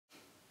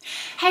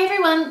Hey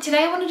everyone,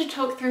 today I wanted to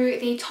talk through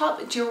the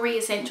top jewelry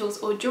essentials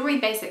or jewelry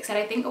basics that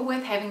I think are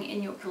worth having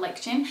in your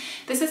collection.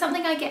 This is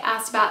something I get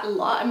asked about a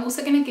lot. I'm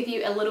also going to give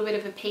you a little bit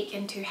of a peek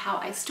into how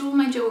I store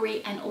my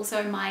jewelry and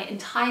also my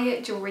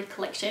entire jewelry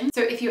collection.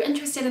 So if you're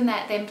interested in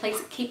that, then please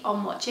keep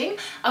on watching.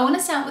 I want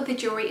to start with the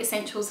jewelry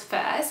essentials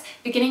first,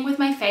 beginning with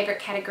my favorite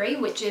category,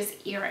 which is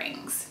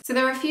earrings. So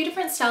there are a few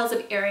different styles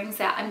of earrings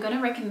that I'm going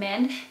to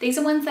recommend. These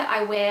are ones that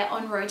I wear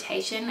on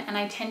rotation and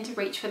I tend to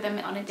reach for them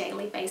on a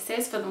daily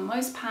basis. For the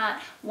most part,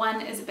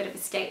 one is a bit of a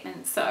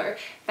statement, so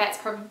that's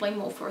probably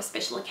more for a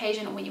special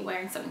occasion or when you're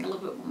wearing something a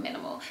little bit more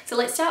minimal. So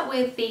let's start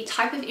with the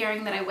type of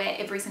earring that I wear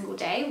every single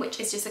day, which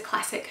is just a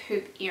classic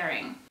hoop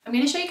earring. I'm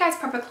going to show you guys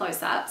proper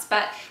close-ups,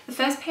 but the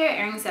first pair of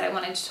earrings that I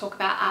wanted to talk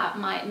about are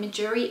my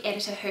Mejuri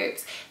editor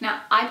hoops.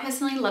 Now, I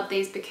personally love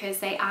these because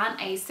they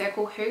aren't a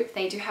circle hoop.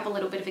 They do have a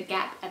little bit of a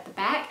gap at the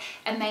back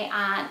and they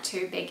aren't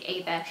too big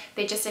either.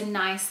 They're just a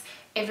nice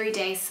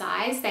everyday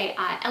size. They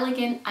are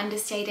elegant,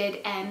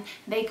 understated, and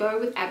they go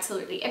with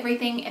absolutely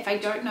everything. If I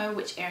don't know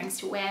which earrings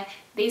to wear,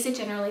 these are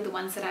generally the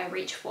ones that I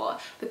reach for.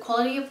 The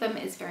quality of them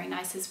is very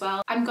nice as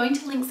well. I'm going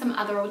to link some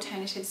other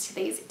alternatives to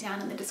these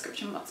down in the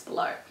description box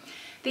below.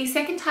 The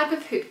second type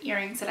of hoop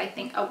earrings that I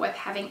think are worth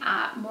having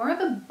are more of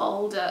a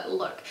bolder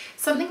look.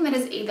 Something that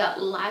is either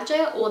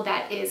larger or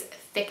that is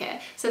thicker.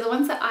 So the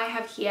ones that I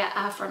have here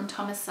are from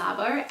Thomas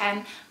Sabo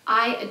and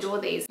I adore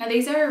these. Now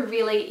these are a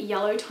really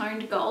yellow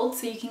toned gold,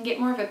 so you can get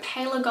more of a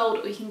paler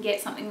gold or you can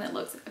get something that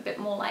looks a bit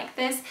more like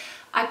this.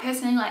 I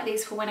personally like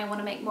these for when I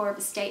want to make more of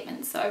a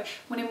statement. So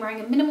when I'm wearing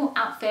a minimal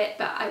outfit,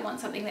 but I want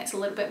something that's a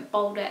little bit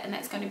bolder and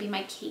that's going to be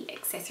my key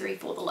accessory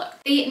for the look.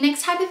 The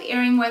next type of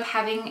earring worth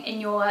having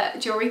in your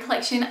jewelry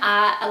collection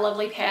are a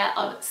lovely pair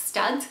of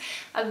studs.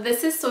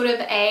 This is sort of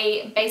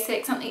a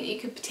basic, something that you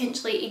could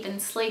potentially even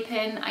sleep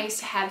in. I used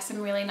to have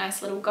some really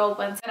nice little gold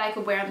ones that I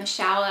could wear in the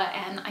shower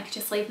and I could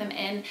just leave them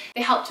in.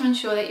 They help to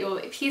ensure that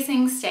your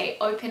piercings stay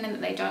open and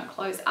that they don't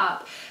close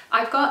up.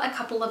 I've got a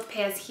couple of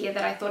pairs here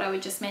that I thought I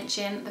would just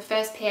mention. The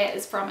first pair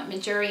is from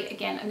Mejuri.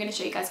 Again, I'm going to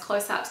show you guys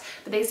close-ups,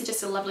 but these are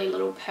just a lovely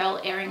little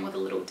pearl earring with a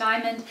little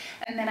diamond.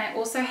 And then I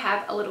also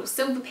have a little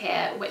silver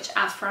pair, which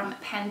are from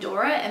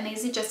Pandora, and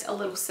these are just a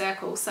little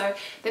circle. So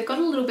they've got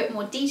a little bit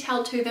more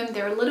detail to them.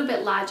 They're a little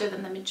bit larger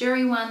than the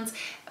Mejuri ones,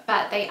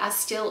 but they are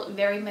still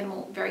very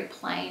minimal, very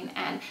plain,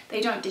 and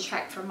they don't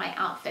detract from my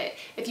outfit.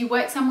 If you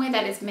work somewhere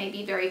that is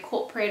maybe very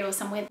corporate or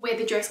somewhere where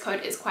the dress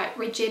code is quite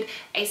rigid,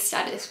 a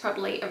stud is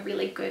probably a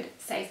really good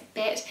safe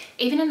bet.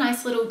 Even a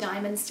nice little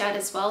diamond stud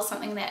as well,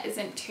 something that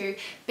isn't too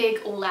big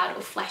or loud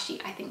or flashy,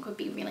 I think would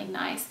be really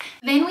nice.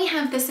 Then we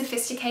have the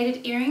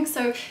sophisticated earring.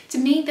 So to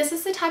me, this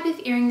is the type of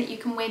earring that you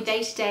can wear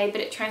day to day,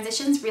 but it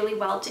transitions really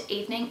well to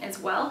evening as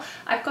well.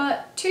 I've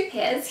got two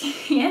pairs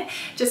here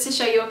just to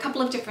show you a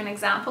couple of different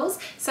examples.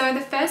 So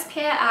the first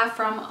pair are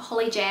from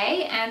Holly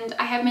J, and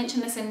I have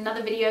mentioned this in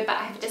another video, but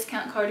I have a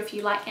discount code if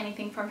you like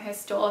anything from her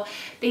store.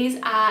 These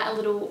are a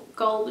little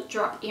gold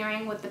drop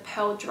earring with the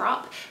pearl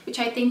drop, which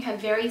I think are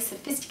very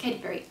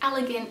sophisticated, very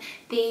elegant.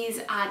 These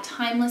are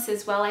timeless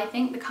as well. I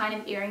think the kind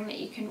of earring that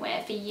you can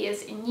wear for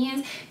years and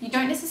years. You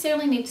don't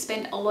necessarily need to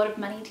spend a lot of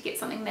money to get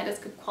something that is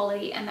good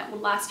quality and that will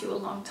last you a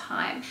long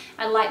time.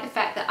 I like the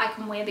fact that I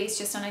can wear these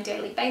just on a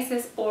daily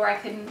basis, or I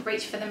can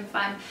reach for them if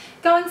I'm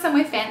going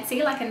somewhere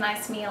fancy, like a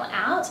nice meal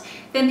out.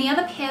 Then the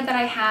other pair that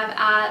I have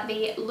are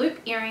the loop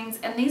earrings,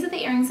 and these are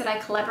the earrings that I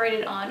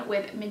collaborated on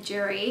with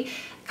Mejuri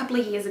a couple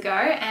of years ago,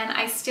 and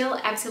I still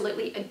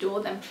absolutely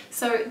adore them.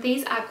 So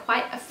these are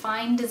quite a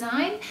fine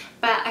design,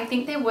 but I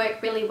think they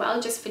work really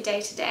well just for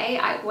day to day.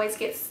 I always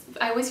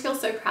feel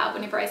so proud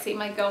whenever I see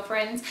my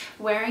girlfriends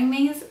wearing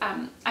these.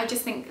 I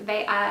just think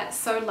they are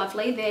so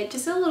lovely. They're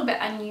just a little bit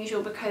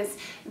unusual because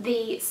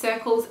the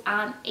circles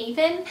aren't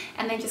even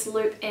and they just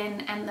loop in,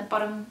 and the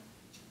bottom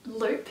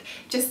loop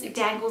just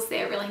dangles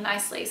there really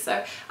nicely.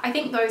 So I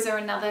think those are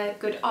another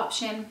good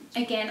option.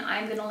 Again,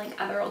 I'm going to link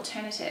other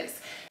alternatives.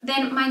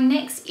 Then my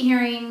next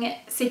earring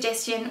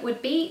suggestion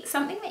would be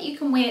something that you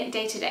can wear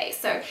day to day.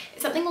 So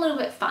it's something a little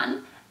bit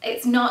fun.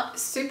 It's not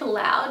super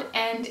loud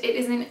and it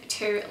isn't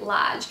too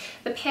large.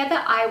 The pair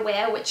that I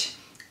wear, which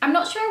I'm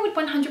not sure I would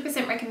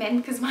 100%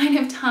 recommend because mine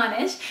have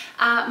tarnished,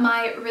 are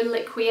my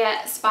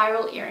Reliquia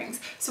spiral earrings.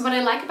 So what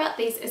I like about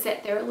these is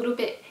that they're a little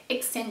bit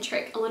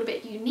eccentric, a little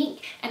bit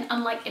unique, and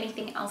unlike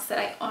anything else that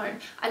I own.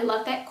 I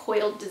love that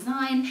coiled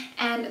design,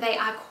 and they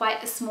are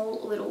quite a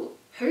small little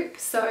hoop,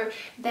 so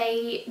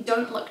they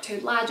don't look too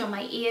large on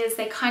my ears.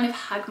 They kind of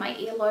hug my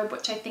earlobe,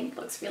 which I think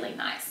looks really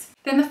nice.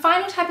 Then the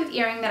final type of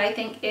earring that I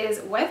think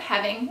is worth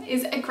having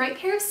is a great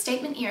pair of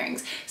statement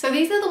earrings. So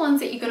these are the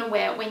ones that you're going to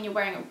wear when you're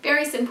wearing a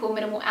very simple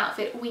minimal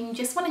outfit, when you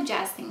just want to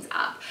jazz things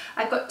up.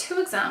 I've got two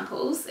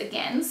examples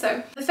again.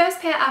 So the first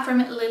pair are from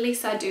Lily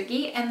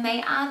Sardugi, and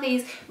they are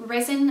these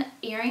resin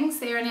earrings.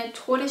 They're in a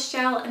tortoise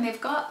shell and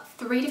they've got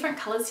three different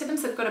colors to them.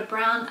 So they've got a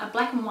brown, a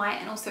black and white,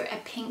 and also a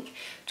pink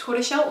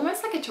tortoiseshell,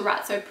 almost like a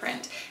terrazzo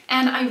print.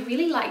 And I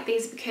really like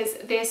these because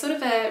they're sort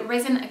of a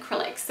resin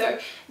acrylic, so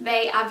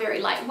they are very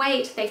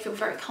lightweight, they feel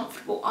very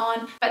comfortable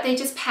on, but they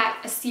just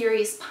pack a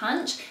serious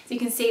punch. So you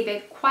can see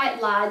they're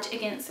quite large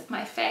against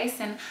my face,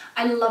 and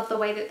I love the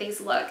way that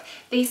these look.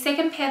 The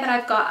second pair that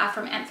I've got are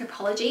from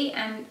Anthropologie,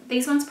 and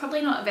these ones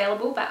probably not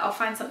available, but I'll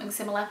find something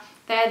similar.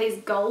 They are these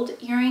gold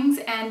earrings,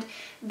 and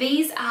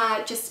these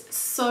are just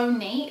so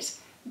neat.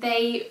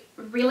 They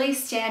really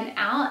stand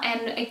out,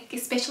 and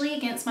especially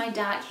against my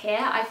dark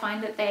hair, I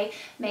find that they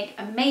make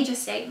a major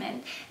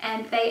statement,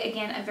 and they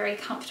again are very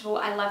comfortable.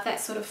 I love that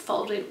sort of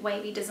folded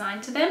wavy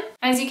design to them.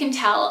 As you can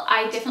tell,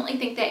 I definitely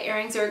think that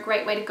earrings are a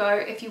great way to go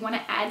if you want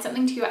to add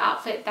something to your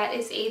outfit that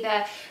is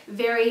either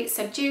very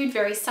subdued,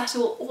 very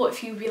subtle, or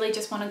if you really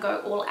just want to go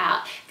all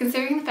out.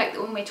 Considering the fact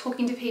that when we're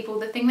talking to people,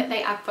 the thing that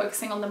they are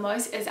focusing on the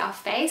most is our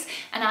face,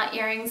 and our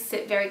earrings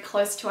sit very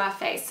close to our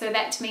face. So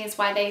that to me is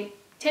why they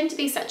tend to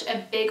be such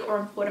a big or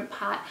important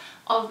part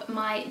of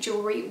my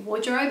jewelry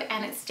wardrobe,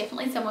 and it's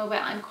definitely somewhere where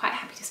I'm quite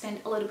happy to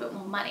spend a little bit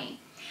more money.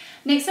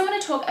 Next, I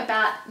want to talk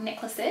about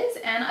necklaces,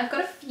 and I've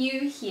got a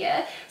few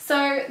here.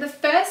 So the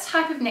first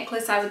type of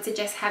necklace I would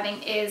suggest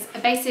having is a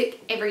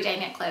basic everyday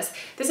necklace.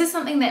 This is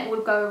something that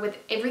will go with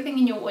everything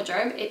in your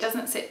wardrobe. It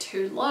doesn't sit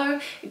too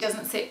low, it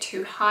doesn't sit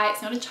too high,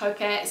 it's not a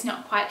choker, it's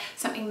not quite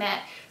something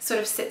that sort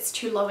of sits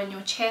too low in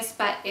your chest,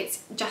 but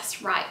it's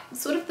just right,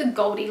 sort of the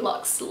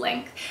Goldilocks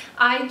length.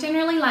 I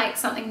generally like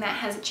something that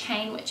has a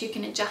chain which you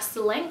can adjust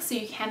the length, so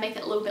you can make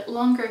it a little bit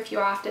longer if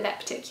you're after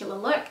that particular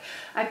look.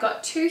 I've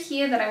got two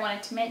here that I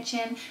wanted to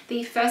mention.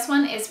 The first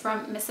one is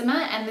from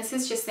Missima, and this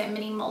is just their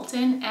mini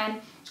molten, and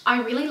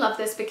I really love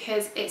this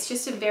because it's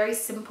just a very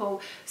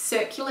simple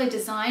circular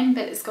design,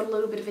 but it's got a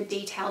little bit of a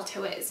detail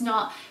to it. It's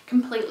not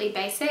completely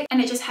basic, and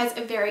it just has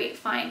a very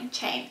fine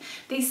chain.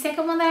 The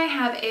second one that I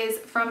have is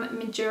from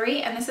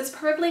Mejuri, and this is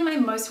probably my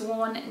most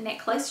worn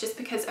necklace just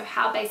because of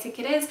how basic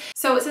it is.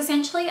 So it's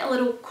essentially a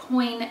little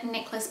coin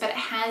necklace, but it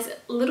has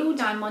little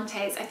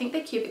diamantes. I think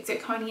the cubic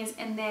zirconia is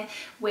in there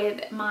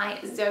with my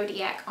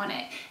zodiac on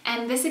it.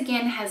 And this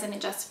again has an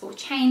adjustable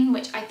chain,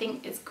 which I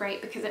think is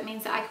great because it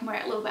means that I can wear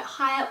it a little bit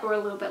higher or a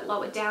little bit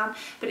lower down,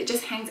 but it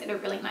just hangs at a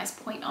really nice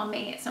point on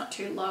me. It's not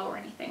too low or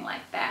anything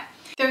like that.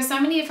 There are so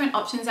many different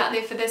options out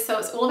there for this, so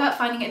it's all about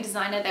finding a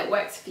designer that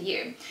works for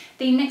you.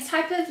 The next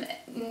type of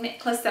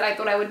necklace that I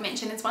thought I would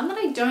mention is one that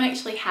I don't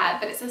actually have,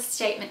 but it's a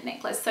statement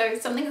necklace. So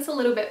something that's a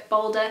little bit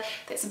bolder,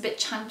 that's a bit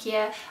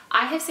chunkier.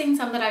 I have seen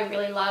some that I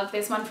really love.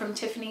 There's one from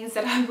Tiffany's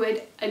that I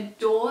would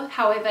adore.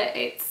 However,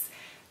 it's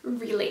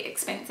really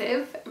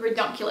expensive,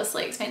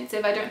 ridiculously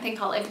expensive. I don't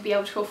think I'll ever be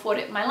able to afford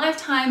it in my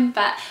lifetime,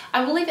 but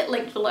I will leave it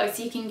linked below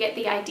so you can get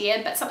the idea.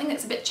 But something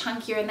that's a bit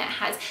chunkier and that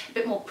has a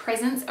bit more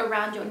presence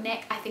around your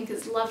neck I think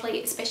is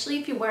lovely, especially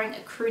if you're wearing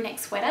a crew neck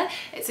sweater.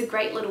 It's a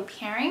great little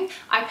pairing.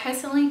 I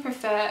personally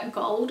prefer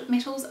gold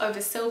metals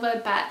over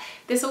silver, but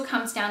this all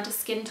comes down to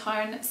skin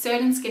tone.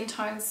 Certain skin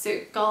tones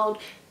suit gold,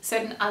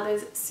 certain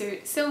others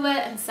suit silver,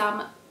 and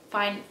some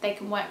find they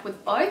can work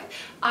with both.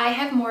 I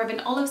have more of an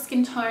olive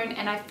skin tone,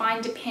 and I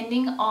find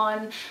depending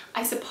on,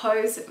 I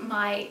suppose,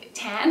 my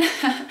tan,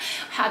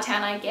 how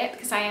tan I get,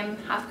 because I am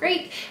half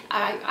Greek,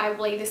 I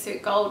will either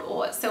suit gold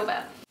or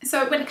silver.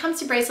 So when it comes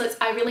to bracelets,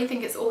 I really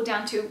think it's all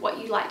down to what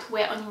you like to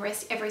wear on your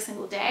wrist every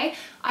single day.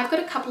 I've got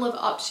a couple of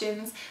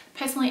options.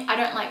 Personally, I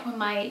don't like when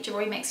my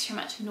jewelry makes too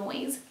much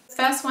noise. The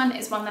first one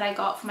is one that I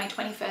got for my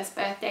 21st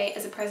birthday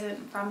as a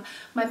present from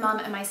my mum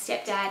and my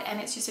stepdad,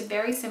 and it's just a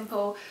very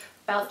simple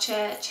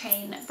Belcher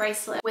chain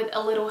bracelet with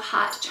a little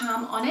heart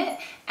charm on it,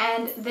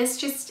 and this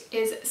just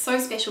is so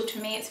special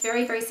to me. It's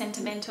very, very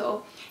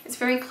sentimental. It's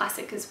very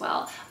classic as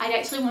well. I'd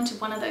actually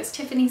wanted one of those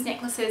Tiffany's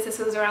necklaces. This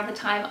was around the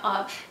time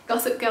of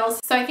Gossip Girl,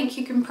 so I think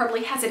you can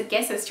probably hazard a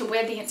guess as to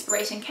where the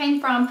inspiration came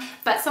from,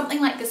 but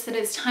something like this that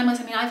is timeless.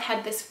 I mean, I've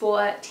had this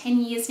for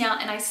 10 years now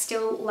and I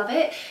still love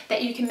it,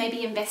 that you can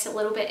maybe invest a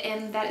little bit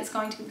in, that is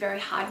going to be very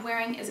hard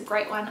wearing, is a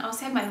great one. I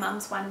also have my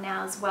mum's one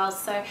now as well,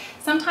 so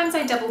sometimes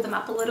I double them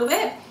up a little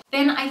bit.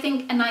 Then I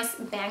think a nice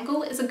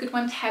bangle is a good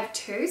one to have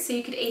too, so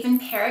you could even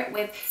pair it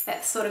with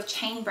that sort of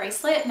chain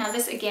bracelet. Now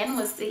this again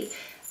was the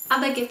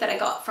other gift that I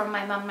got from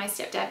my mum and my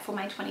stepdad for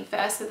my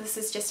 21st, so this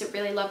is just a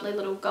really lovely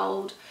little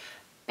gold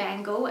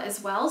bangle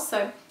as well.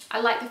 So I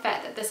like the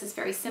fact that this is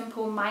very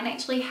simple. Mine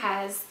actually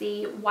has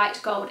the white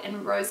gold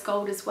and rose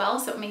gold as well,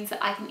 so it means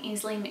that I can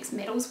easily mix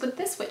metals with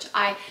this, which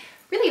I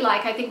really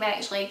like. I think that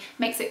actually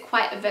makes it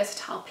quite a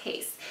versatile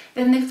piece.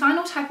 Then the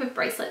final type of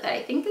bracelet that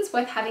I think is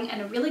worth having,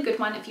 and a really good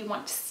one if you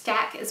want to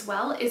stack as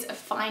well, is a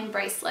fine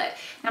bracelet.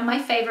 Now my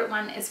favorite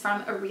one is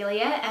from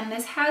Aurelia, and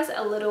this has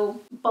a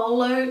little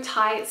bolo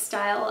tie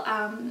style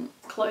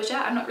closure.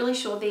 I'm not really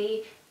sure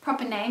the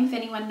proper name. If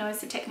anyone knows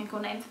the technical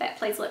name for that,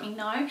 please let me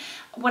know.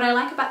 What I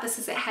like about this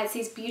is it has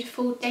these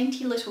beautiful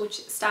dainty little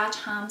star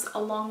charms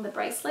along the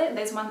bracelet.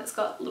 There's one that's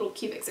got little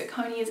cubic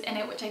zirconias in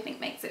it, which I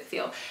think makes it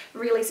feel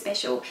really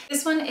special.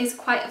 This one is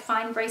quite a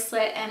fine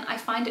bracelet, and I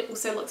find it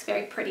also looks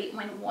very pretty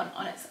when worn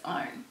on its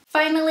own.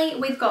 Finally,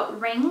 we've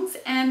got rings,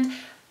 and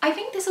I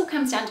think this all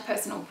comes down to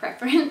personal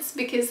preference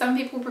because some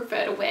people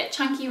prefer to wear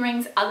chunky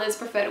rings, others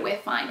prefer to wear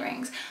fine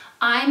rings.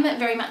 I'm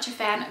very much a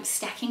fan of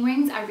stacking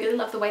rings. I really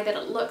love the way that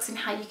it looks and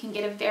how you can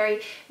get a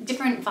very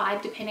different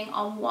vibe depending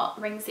on what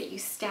rings that you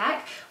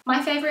stack.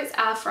 My favorites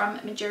are from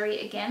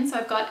Mejuri again. So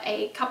I've got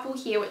a couple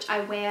here which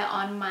I wear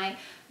on my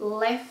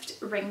left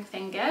ring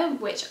finger,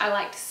 which I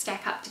like to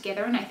stack up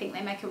together, and I think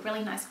they make a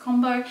really nice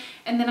combo.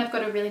 And then I've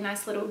got a really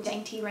nice little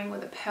dainty ring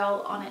with a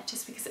pearl on it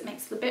just because it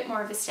makes a bit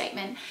more of a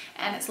statement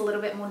and it's a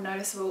little bit more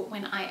noticeable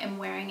when I am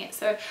wearing it.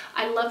 So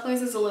I love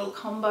those as a little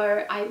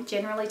combo. I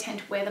generally tend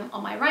to wear them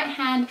on my right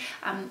hand.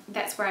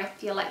 That's where I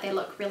feel like they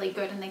look really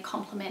good and they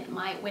complement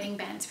my wedding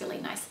bands really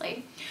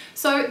nicely.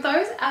 So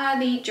those are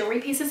the jewelry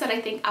pieces that I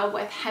think are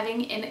worth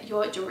having in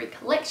your jewelry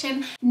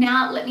collection.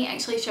 Now let me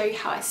actually show you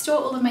how I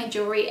store all of my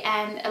jewelry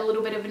and a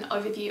little bit of an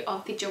overview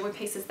of the jewelry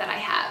pieces that I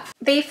have.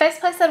 The first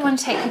place that I want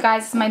to take you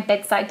guys is my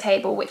bedside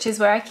table, which is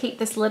where I keep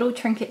this little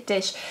trinket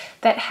dish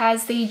that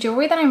has the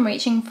jewelry that I'm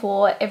reaching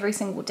for every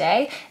single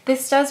day.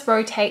 This does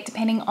rotate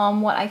depending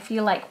on what I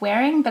feel like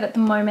wearing, but at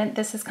the moment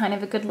this is kind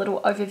of a good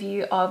little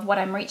overview of what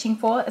I'm reaching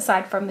for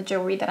aside from the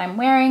jewelry that I'm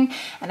wearing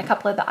and a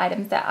couple of the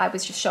items that I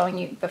was just showing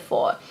you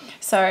before.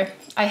 So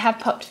I have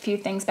popped a few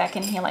things back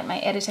in here like my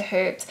editor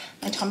hoops,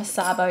 my Thomas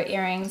Sabo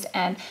earrings,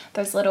 and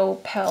those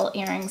little pearl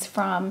earrings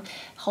from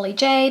Holly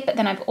J. But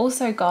then I've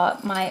also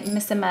got my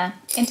Missima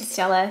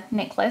Interstellar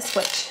necklace,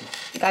 which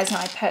you guys know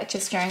I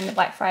purchased during the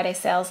Black Friday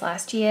sales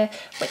last year,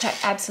 which I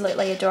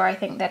absolutely adore. I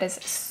think that is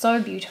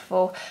so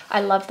beautiful.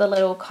 I love the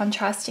little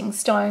contrasting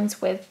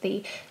stones with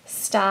the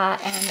star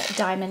and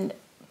diamond,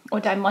 or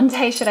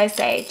diamante should I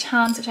say,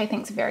 charms, which I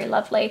think is very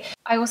lovely.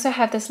 I also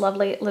have this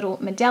lovely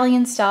little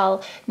medallion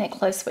style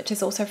necklace, which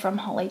is also from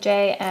Holly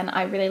J, and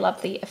I really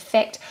love the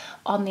effect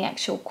on the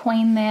actual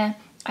queen there.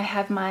 I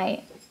have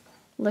my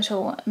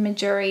little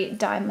Mejuri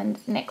diamond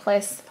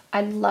necklace.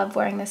 I love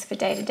wearing this for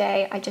day to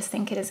day. I just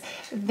think it is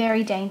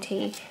very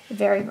dainty,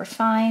 very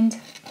refined.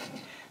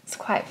 It's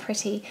quite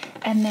pretty.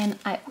 And then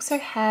I also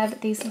have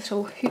these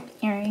little hoop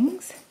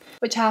earrings,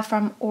 which are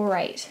from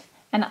Orate.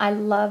 And I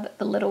love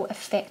the little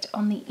effect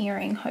on the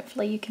earring.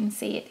 Hopefully you can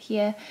see it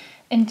here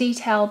in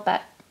detail,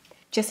 but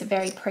just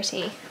very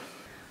pretty.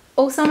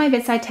 Also on my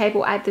bedside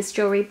table, I have this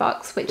jewelry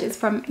box, which is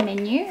from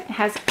Menu. It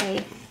has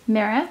a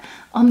mirror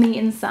on the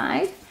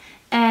inside.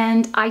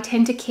 And I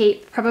tend to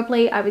keep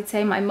probably, I would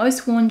say, my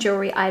most worn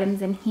jewelry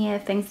items in here,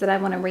 things that I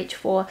want to reach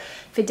for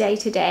day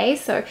to day.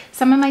 So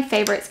some of my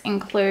favorites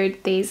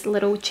include these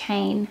little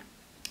chain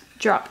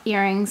drop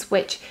earrings,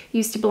 which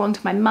used to belong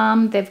to my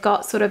mum. They've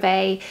got sort of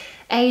a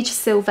aged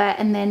silver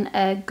and then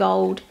a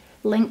gold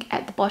link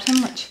at the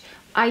bottom, which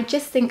I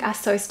just think are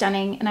so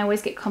stunning, and I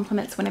always get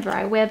compliments whenever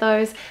I wear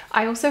those.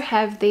 I also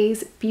have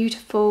these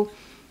beautiful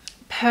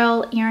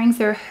pearl earrings.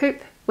 They're a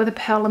hoop with a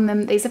pearl in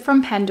them. These are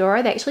from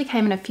Pandora. They actually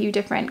came in a few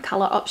different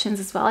color options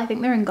as well. I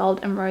think they're in gold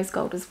and rose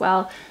gold as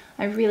well.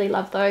 I really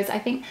love those. I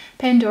think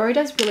Pandora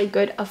does really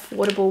good,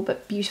 affordable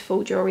but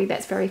beautiful jewelry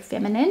that's very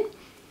feminine.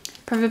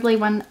 Probably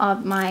one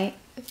of my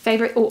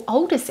favorite, or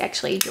oldest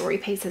actually, jewelry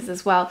pieces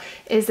as well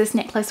is this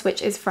necklace,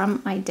 which is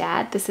from my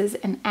dad. This is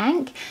an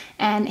Ankh,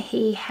 and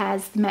he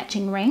has the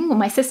matching ring. Well,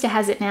 my sister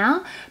has it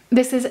now.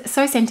 This is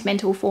so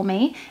sentimental for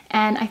me,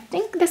 and I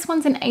think this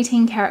one's an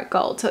 18 karat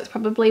gold, so it's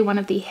probably one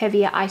of the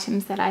heavier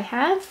items that I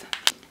have.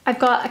 I've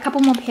got a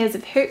couple more pairs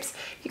of hoops.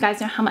 You guys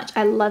know how much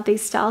I love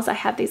these styles. I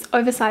have these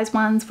oversized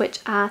ones, which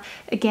are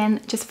again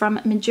just from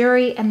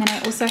Mejuri, and then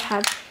I also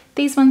have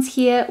these ones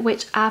here,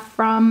 which are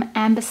from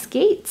Amber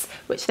Skeets,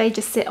 which they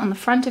just sit on the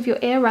front of your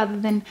ear rather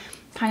than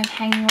kind of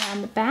hanging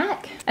around the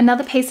back.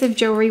 Another piece of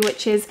jewelry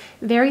which is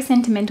very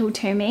sentimental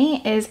to me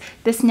is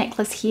this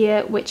necklace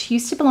here, which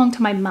used to belong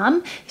to my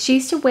mum. She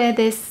used to wear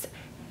this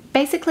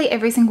basically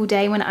every single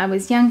day when I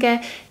was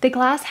younger. The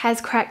glass has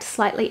cracked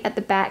slightly at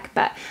the back,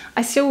 but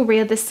I still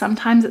wear this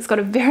sometimes. It's got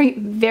a very,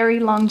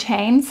 very long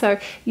chain, so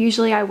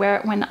usually I wear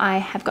it when I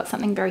have got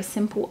something very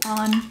simple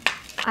on.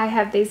 I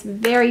have these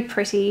very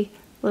pretty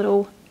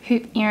little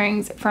hoop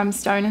earrings from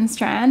Stone &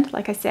 Strand.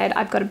 Like I said,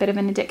 I've got a bit of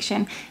an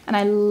addiction and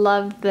I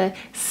love the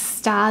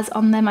stars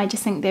on them. I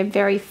just think they're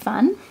very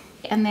fun.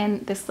 And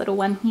then this little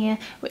one here,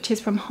 which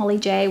is from Holly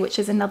J, which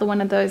is another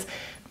one of those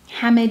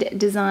hammered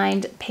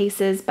designed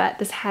pieces, but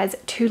this has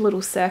two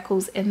little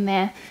circles in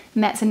there,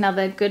 and that's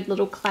another good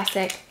little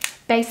classic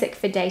basic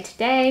for day to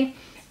day.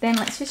 Then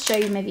let's just show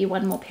you maybe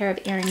one more pair of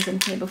earrings in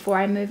here before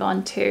I move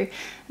on to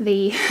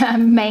the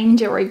main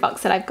jewelry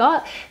box that I've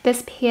got.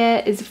 This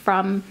pair is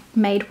from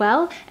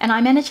Madewell, and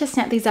I managed to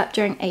snap these up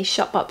during a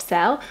Shopbop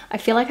sale. I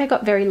feel like I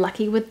got very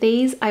lucky with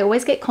these. I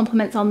always get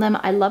compliments on them.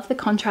 I love the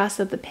contrast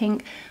of the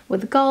pink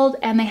with gold,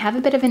 and they have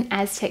a bit of an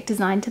Aztec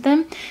design to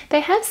them. They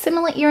have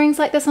similar earrings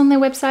like this on their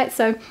website,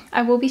 so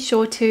I will be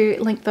sure to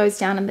link those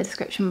down in the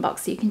description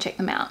box so you can check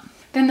them out.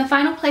 Then the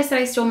final place that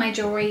I store my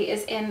jewelry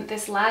is in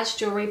this large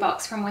jewelry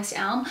box from West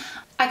Elm.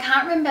 I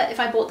can't remember if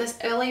I bought this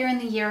earlier in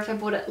the year or if I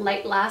bought it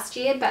late last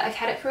year, but I've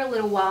had it for a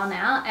little while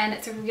now and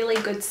it's a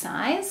really good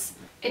size.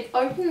 It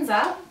opens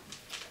up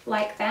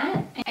like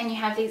that, and you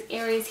have these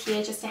areas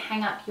here just to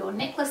hang up your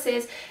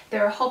necklaces.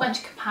 There are a whole bunch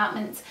of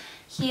compartments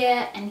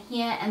here,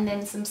 and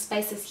then some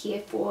spaces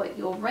here for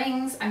your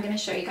rings. I'm going to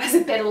show you guys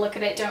a better look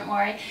at it, don't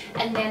worry.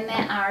 And then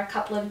there are a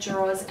couple of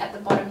drawers at the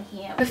bottom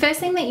here. The first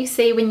thing that you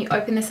see when you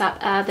open this up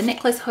are the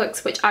necklace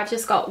hooks, which I've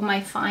just got all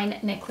my fine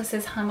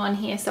necklaces hung on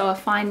here. So a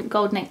fine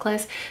gold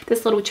necklace,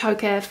 this little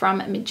choker from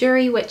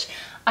Mejuri, which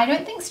I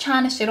don't think it's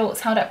tarnished at all.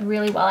 It's held up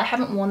really well. I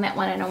haven't worn that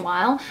one in a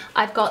while.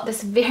 I've got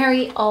this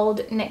very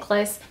old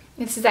necklace.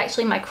 This is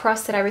actually my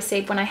cross that I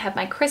received when I had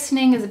my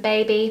christening as a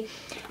baby.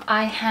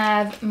 I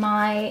have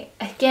my,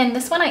 again,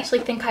 this one I actually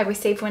think I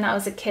received when I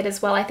was a kid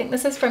as well. I think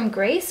this is from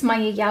Greece. My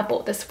yaya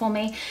bought this for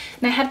me.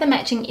 And I have the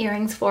matching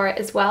earrings for it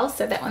as well.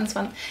 So that one's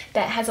one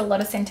that has a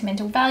lot of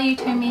sentimental value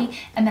to me.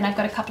 And then I've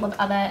got a couple of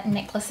other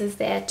necklaces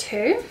there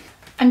too.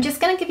 I'm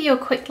just going to give you a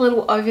quick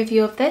little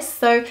overview of this.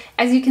 So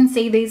as you can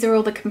see, these are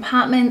all the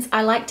compartments.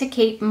 I like to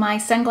keep my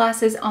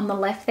sunglasses on the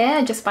left there.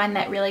 I just find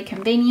that really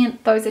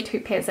convenient. Those are two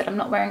pairs that I'm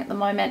not wearing at the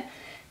moment.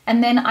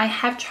 And then I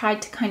have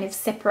tried to kind of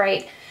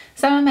separate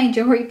some of my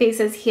jewelry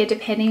pieces here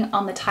depending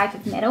on the type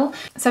of metal.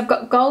 So I've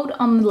got gold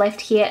on the left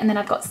here, and then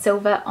I've got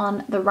silver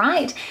on the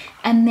right.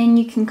 And then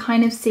you can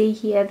kind of see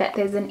here that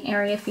there's an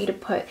area for you to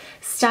put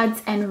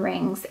studs and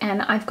rings.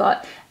 And I've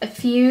got a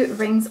few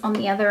rings on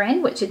the other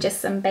end, which are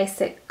just some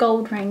basic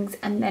gold rings.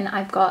 And then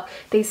I've got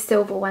these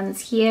silver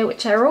ones here,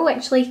 which are all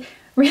actually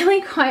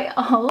really quite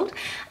old.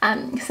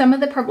 Some of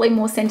the probably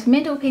more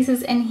sentimental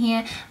pieces in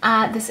here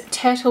are this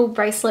turtle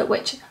bracelet,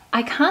 which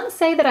I can't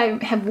say that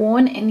I have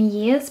worn in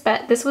years,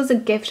 but this was a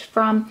gift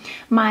from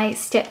my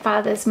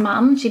stepfather's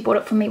mum. She bought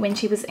it for me when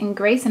she was in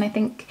Greece, and I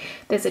think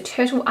there's a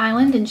turtle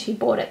island and she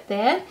bought it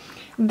there.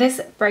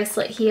 This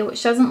bracelet here,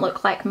 which doesn't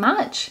look like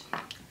much,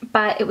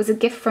 but it was a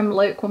gift from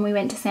Luke when we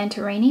went to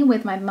Santorini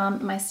with my mum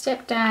and my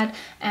stepdad,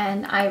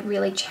 and I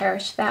really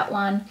cherished that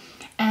one.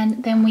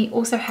 And then we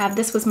also have,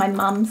 this was my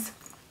mum's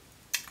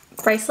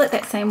bracelet,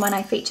 that same one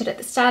I featured at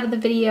the start of the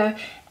video.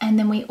 And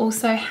then we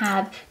also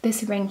have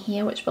this ring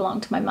here, which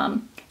belonged to my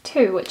mum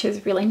too, which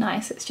is really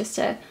nice. It's just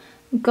a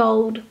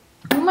gold,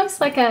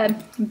 almost like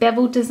a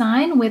beveled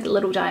design with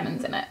little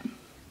diamonds in it.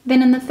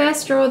 Then in the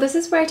first drawer, this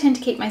is where I tend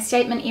to keep my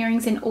statement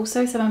earrings and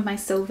also some of my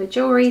silver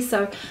jewelry.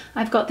 So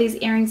I've got these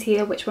earrings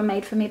here, which were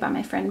made for me by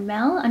my friend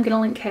Mel. I'm going to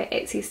link her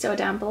Etsy store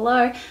down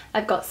below.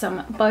 I've got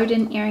some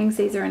Bowden earrings.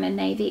 These are in a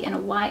navy and a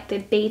white. They're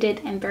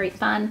beaded and very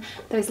fun.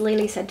 Those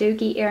Lily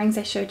Sadugi earrings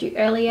I showed you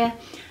earlier.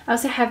 I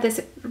also have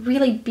this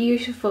really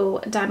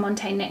beautiful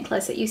diamante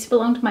necklace. It used to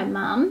belong to my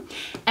mum,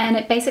 and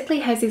it basically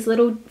has these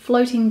little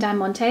floating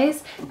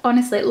diamantes.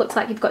 Honestly, it looks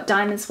like you've got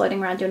diamonds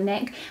floating around your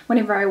neck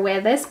whenever I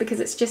wear this, because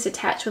it's just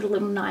attached with a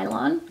little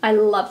nylon. I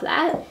love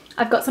that.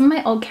 I've got some of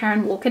my old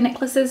Karen Walker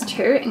necklaces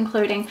too,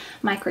 including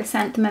my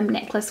chrysanthemum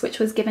necklace, which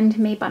was given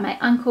to me by my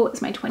uncle.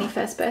 It's my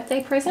 21st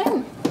birthday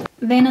present.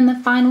 Then in the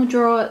final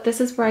drawer,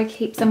 this is where I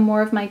keep some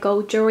more of my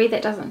gold jewelry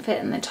that doesn't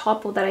fit in the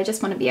top, or that I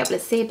just want to be able to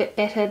see a bit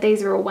better.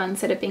 These are all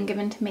ones that have been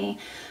given to me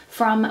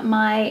from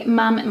my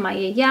mum and my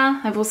yaya.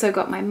 I've also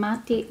got my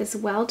mati as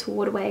well to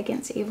ward away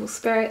against evil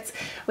spirits.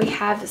 We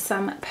have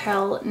some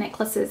pearl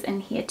necklaces in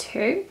here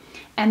too.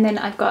 And then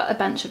I've got a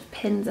bunch of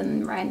pins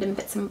and random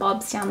bits and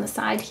bobs down the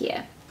side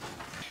here.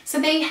 So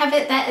there you have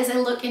it. That is a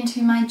look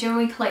into my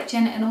jewelry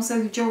collection, and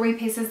also jewelry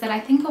pieces that I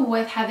think are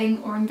worth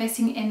having or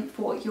investing in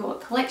for your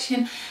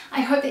collection.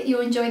 I hope that you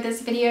enjoyed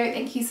this video.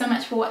 Thank you so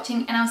much for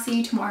watching, and I'll see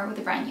you tomorrow with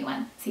a brand new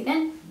one. See you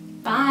then.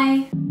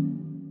 Bye.